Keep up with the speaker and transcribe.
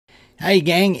Hey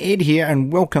gang, Ed here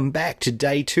and welcome back to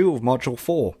day 2 of module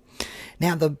 4.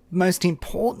 Now the most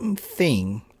important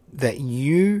thing that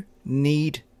you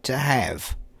need to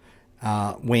have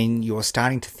when you're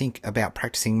starting to think about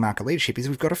practicing market leadership is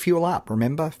we've got to fuel up.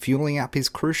 Remember, fueling up is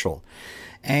crucial.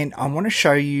 And I want to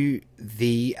show you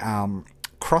the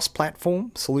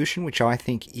cross-platform solution, which I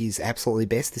think is absolutely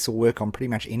best. This will work on pretty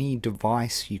much any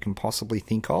device you can possibly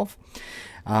think of.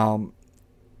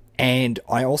 And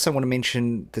I also want to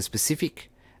mention the specific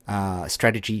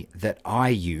strategy that I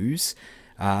use,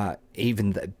 but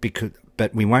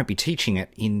we won't be teaching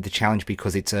it in the challenge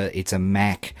because it's a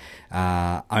Mac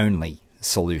only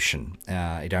solution.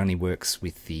 It only works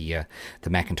with the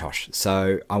Macintosh.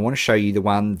 So I want to show you the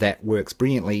one that works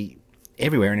brilliantly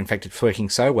everywhere, and in fact it's working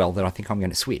so well that I think I'm going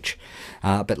to switch.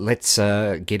 But let's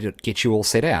get you all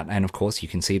set out, and of course you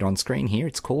can see it on screen here.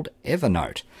 It's called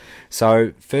Evernote.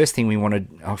 So first thing we want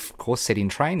to of course set in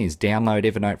train is download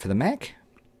Evernote for the Mac,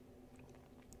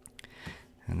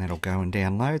 and that'll go and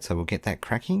download, so we'll get that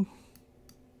cracking.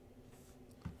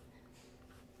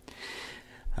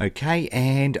 Okay,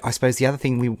 and I suppose the other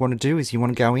thing we want to do is you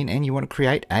want to go in and you want to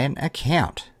create an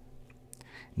account.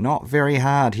 Not very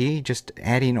hard here, just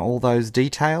add in all those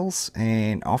details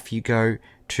and off you go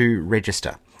to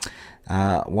register.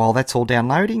 While that's all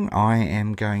downloading, I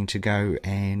am going to go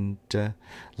and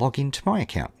log into my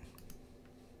account.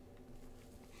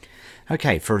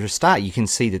 Okay, for a start you can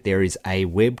see that there is a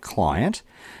web client,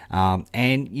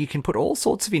 and you can put all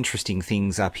sorts of interesting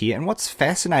things up here. And what's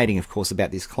fascinating, of course,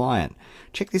 about this client,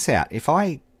 check this out. If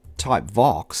I type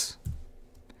Vox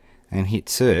and hit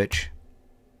search,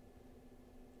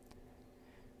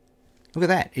 look at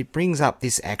that, it brings up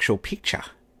this actual picture,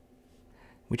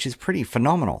 which is pretty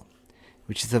phenomenal,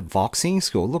 which is a Voxing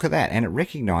score. Look at that, and it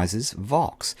recognizes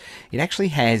Vox. It actually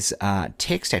has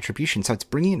text attribution, so it's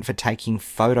brilliant for taking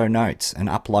photo notes and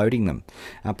uploading them,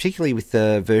 particularly with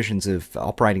the versions of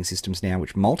operating systems now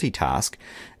which multitask,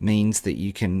 means that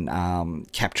you can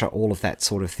capture all of that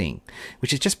sort of thing,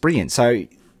 which is just brilliant. So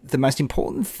the most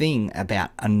important thing about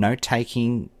a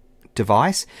note-taking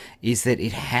device is that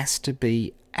it has to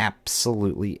be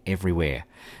absolutely everywhere.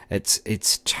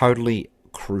 It's totally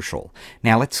crucial.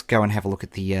 Now let's go and have a look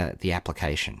at the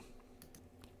application.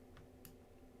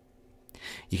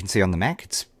 You can see on the Mac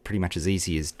it's pretty much as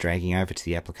easy as dragging over to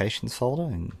the applications folder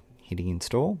and hitting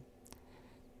install.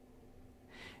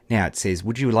 Now it says,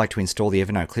 would you like to install the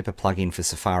Evernote Clipper plugin for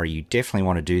Safari? You definitely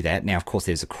want to do that. Now of course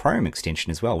there's a Chrome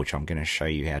extension as well, which I'm going to show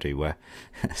you how to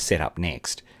set up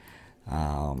next.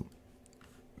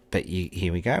 But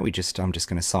here we go. I'm just going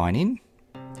to sign in,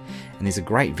 and there's a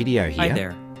great video here. Hi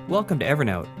there. Welcome to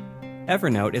Evernote.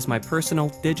 Evernote is my personal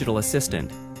digital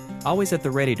assistant, always at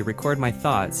the ready to record my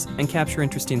thoughts and capture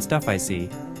interesting stuff I see.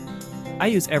 I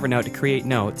use Evernote to create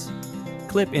notes,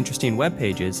 clip interesting web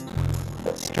pages,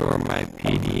 store my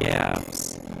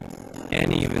PDFs,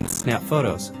 and even snap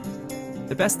photos.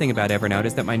 The best thing about Evernote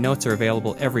is that my notes are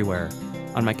available everywhere.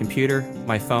 On my computer,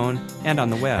 my phone, and on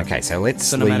the web. Okay, so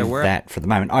let's leave that for the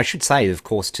moment. I should say, of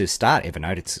course, to start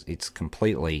Evernote, it's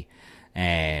completely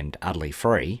and utterly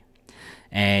free,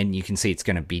 and you can see it's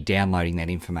going to be downloading that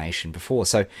information before.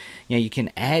 So, you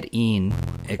can add in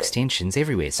extensions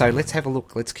everywhere. So let's have a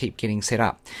look. Let's keep getting set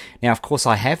up. Now, of course,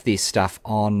 I have this stuff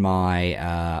on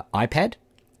my iPad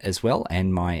as well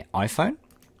and my iPhone.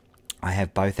 I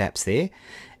have both apps there.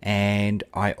 And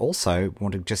I also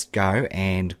want to just go to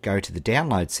the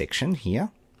download section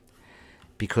here,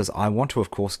 because I want to,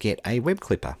 of course, get a web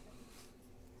clipper.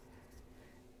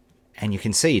 And you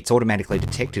can see it's automatically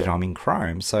detected I'm in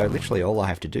Chrome, so literally all I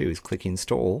have to do is click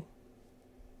install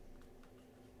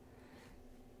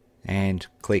and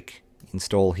click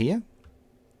install here.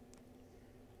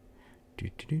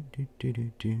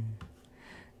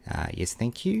 Yes,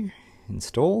 thank you.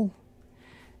 Install.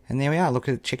 And there we are. Look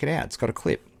at it, check it out. It's got a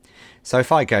clip. So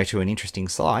if I go to an interesting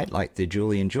site like the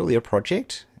Julie and Julia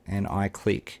project and I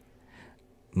click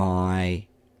my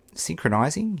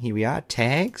synchronizing, here we are,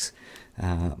 tags,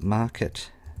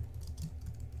 market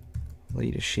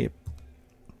leadership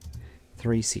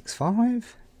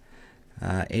 365,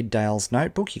 Ed Dale's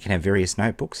notebook. You can have various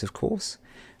notebooks, of course.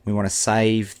 We want to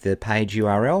save the page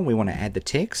URL. We want to add the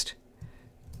text.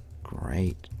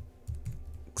 Great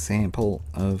example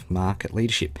of market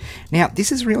leadership. Now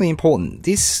this is really important.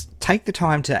 Take the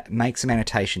time to make some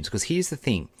annotations, because here's the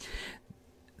thing.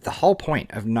 The whole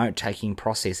point of note-taking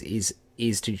process is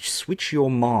to switch your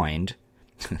mind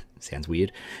sounds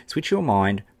weird, switch your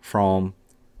mind from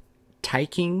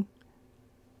taking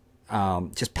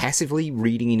just passively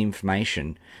reading in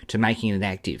information to making it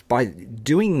active. By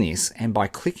doing this and by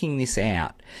clicking this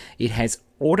out, it has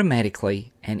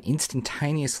automatically and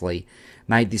instantaneously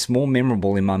made this more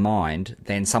memorable in my mind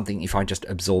than something if I just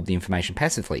absorb the information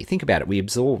passively. Think about it. We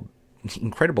absorb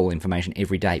incredible information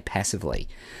every day passively.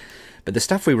 But the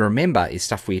stuff we remember is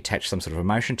stuff we attach some sort of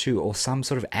emotion to or some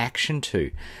sort of action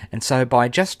to. And so by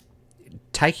just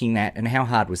taking that, and how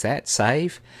hard was that?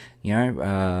 Save.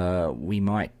 We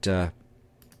might go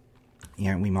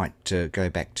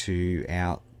back to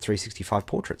our 365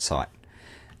 portrait site,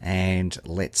 and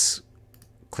let's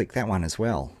click that one as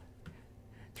well.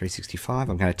 365.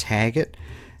 I'm going to tag it.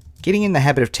 Getting in the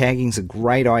habit of tagging is a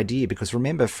great idea, because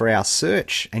remember, for our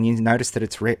search, and you notice that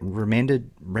it's remembered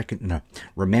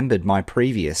my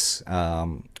previous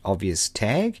obvious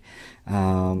tag.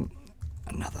 Another.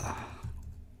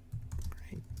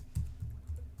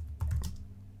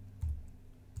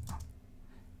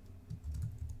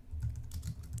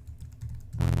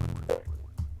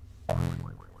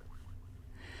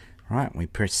 Right, we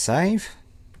press save.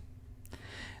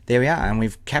 There we are, and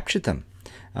we've captured them.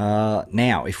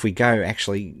 Now, if we go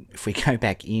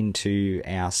back into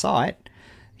our site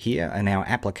here in our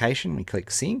application, we click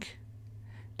sync,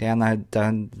 download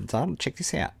done. Check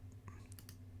this out.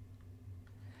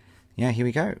 Yeah, here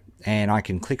we go, and I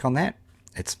can click on that.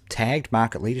 It's tagged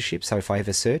market leadership, so if I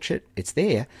ever search it, it's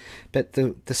there. But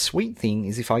the sweet thing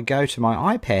is, if I go to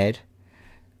my iPad,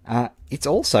 it's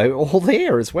also all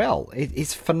there as well.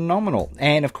 It's phenomenal.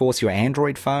 And of course, your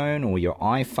Android phone or your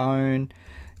iPhone,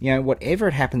 whatever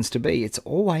it happens to be, it's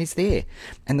always there.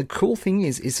 And the cool thing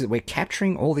is that we're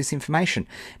capturing all this information.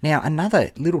 Now,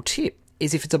 another little tip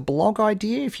is, if it's a blog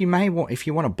idea, if you want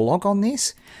to blog on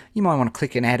this, you might want to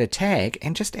click and add a tag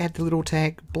and just add the little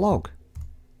tag blog.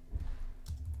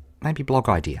 Maybe blog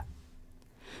idea.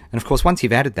 And of course, once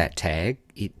you've added that tag,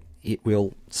 it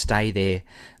will stay there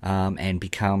and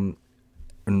become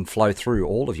and flow through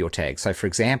all of your tags. So, for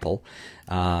example,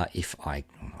 if I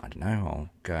don't know, I'll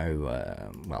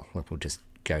go, we'll just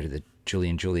go to the Julie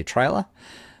and Julia trailer,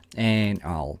 and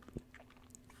I'll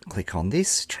click on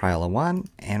this, trailer 1,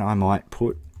 and I might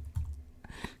put,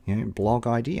 blog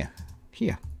idea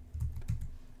here.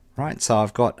 Right, so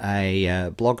I've got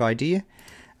a blog idea,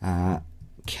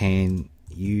 can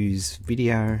use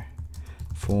video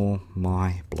for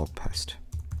my blog post,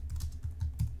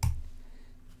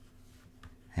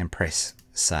 and press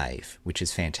save, which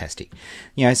is fantastic.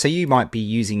 So you might be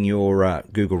using your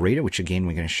Google Reader, which again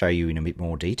we're going to show you in a bit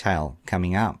more detail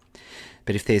coming up.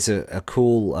 But if there's a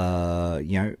cool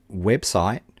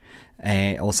website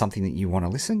or something that you want to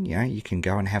listen, you can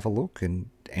go and have a look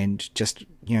and just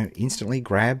instantly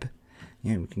grab.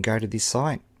 We can go to this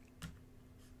site.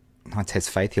 Heinz has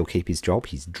faith he'll keep his job.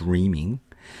 He's dreaming.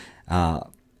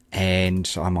 And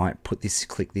I might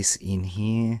click this in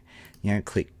here,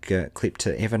 click clip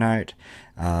to Evernote,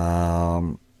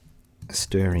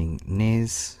 stirring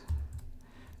Nez,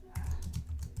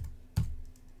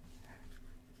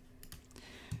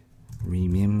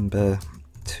 remember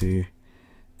to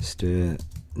stir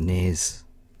Nez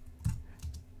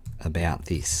about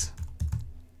this,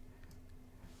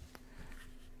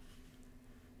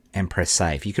 and press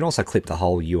save. You can also clip the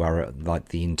whole URL, like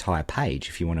the entire page,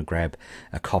 if you want to grab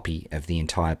a copy of the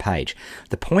entire page.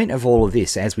 The point of all of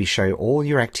this, as we show all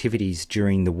your activities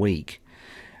during the week,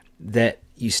 that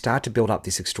you start to build up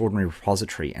this extraordinary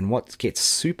repository. And what gets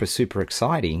super, super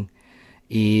exciting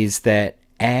is that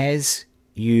as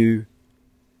you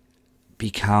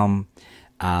become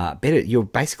better, you're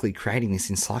basically creating this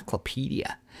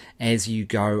encyclopedia as you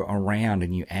go around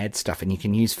and you add stuff, and you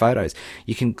can use photos.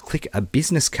 You can click a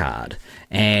business card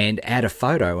and add a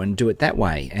photo and do it that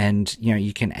way. And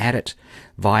you can add it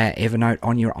via Evernote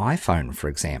on your iPhone, for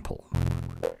example.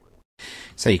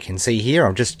 So you can see here,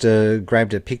 I've just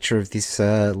grabbed a picture of this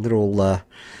little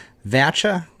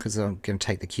voucher, because I'm going to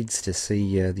take the kids to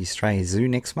see the Australia Zoo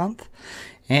next month.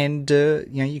 And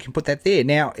you can put that there.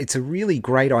 Now, it's a really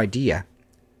great idea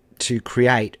to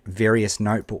create various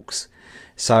notebooks,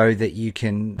 so that you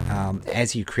can,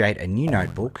 as you create a new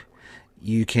notebook,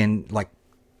 you can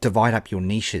divide up your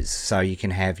niches. So you can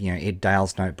have, Ed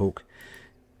Dale's notebook.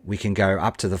 We can go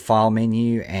up to the file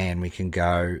menu and we can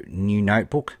go new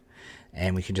notebook,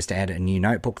 and we can just add a new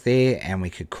notebook there, and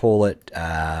we could call it,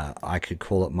 I could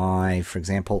call it my, for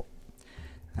example,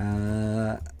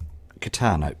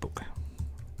 guitar notebook.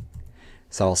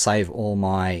 So I'll save all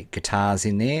my guitars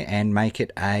in there and make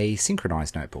it a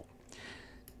synchronized notebook.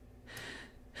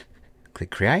 Click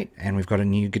create, and we've got a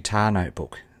new guitar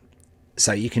notebook.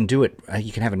 So you can do it,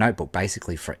 you can have a notebook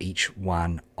basically for each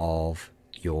one of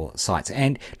your sites.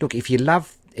 And look, if you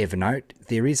love Evernote,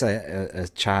 there is a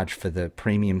charge for the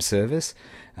premium service.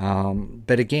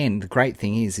 But again, the great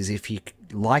thing is if you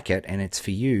like it and it's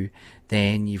for you,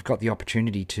 then you've got the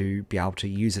opportunity to be able to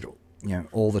use it,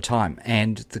 all the time.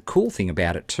 And the cool thing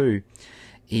about it too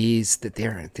is that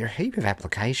there are a heap of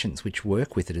applications which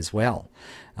work with it as well,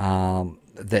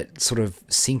 that sort of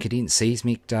sync it in.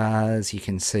 Seismic does. You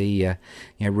can see,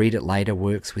 Read It Later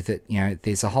works with it.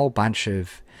 There's a whole bunch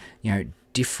of,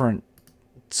 different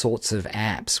sorts of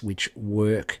apps which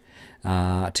work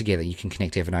together. You can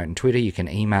connect Evernote and Twitter. You can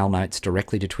email notes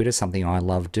directly to Twitter, something I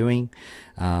love doing.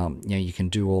 You can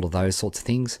do all of those sorts of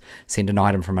things. Send an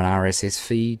item from an RSS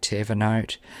feed to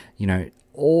Evernote.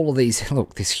 All of these.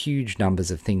 Look, there's huge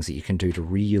numbers of things that you can do to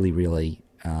really, really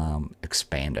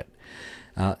expand it.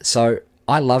 So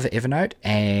I love Evernote,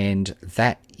 and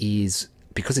that is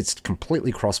because it's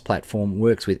completely cross-platform,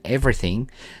 works with everything.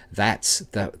 That's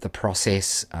the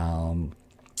process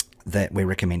that we're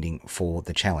recommending for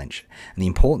the challenge. And the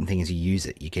important thing is you use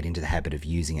it, you get into the habit of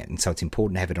using it. And so it's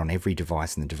important to have it on every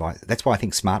device, and the device. That's why I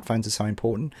think smartphones are so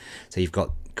important. So you've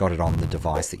got it on the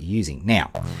device that you're using.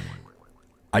 Now,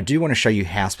 I do want to show you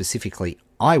how specifically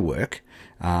I work.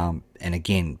 And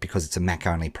again, because it's a Mac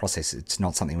only process, it's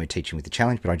not something we're teaching with the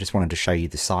challenge, but I just wanted to show you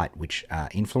the site which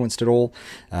influenced it all.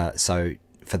 So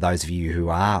for those of you who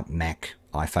are Mac,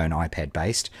 iPhone, iPad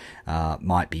based,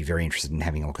 might be very interested in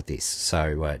having a look at this.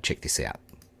 So check this out.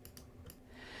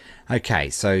 Okay,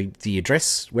 so the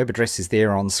web address is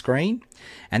there on screen,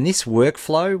 and this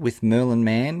workflow with Merlin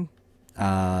Man,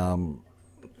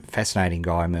 fascinating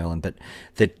guy Merlin, but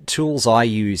the tools I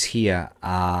use here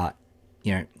are,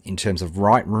 in terms of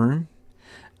Write Room,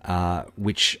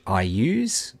 which I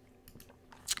use,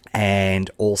 and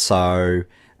also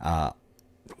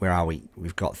where are we?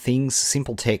 We've got Things,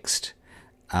 Simple Text,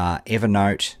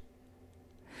 Evernote,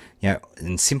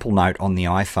 and Simple Note on the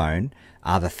iPhone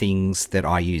are the things that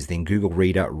I use. Then Google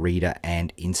Reader,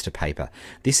 and Instapaper.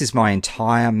 This is my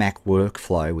entire Mac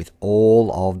workflow with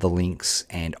all of the links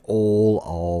and all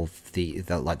of the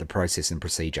process and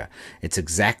procedure. It's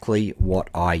exactly what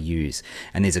I use.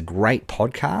 And there's a great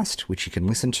podcast which you can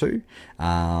listen to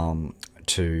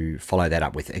follow that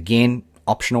up with. Again,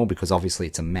 optional because obviously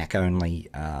it's a Mac only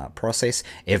process.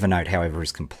 Evernote, however,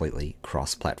 is completely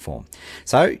cross-platform.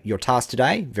 So your task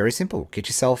today, very simple. Get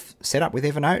yourself set up with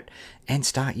Evernote and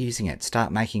start using it.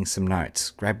 Start making some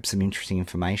notes. Grab some interesting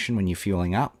information when you're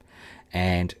fueling up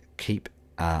and keep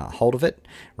hold of it.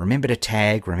 Remember to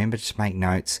tag, remember to make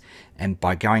notes, and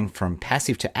by going from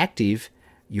passive to active,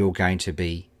 you're going to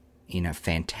be in a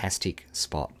fantastic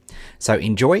spot. So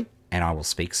enjoy, and I will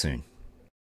speak soon.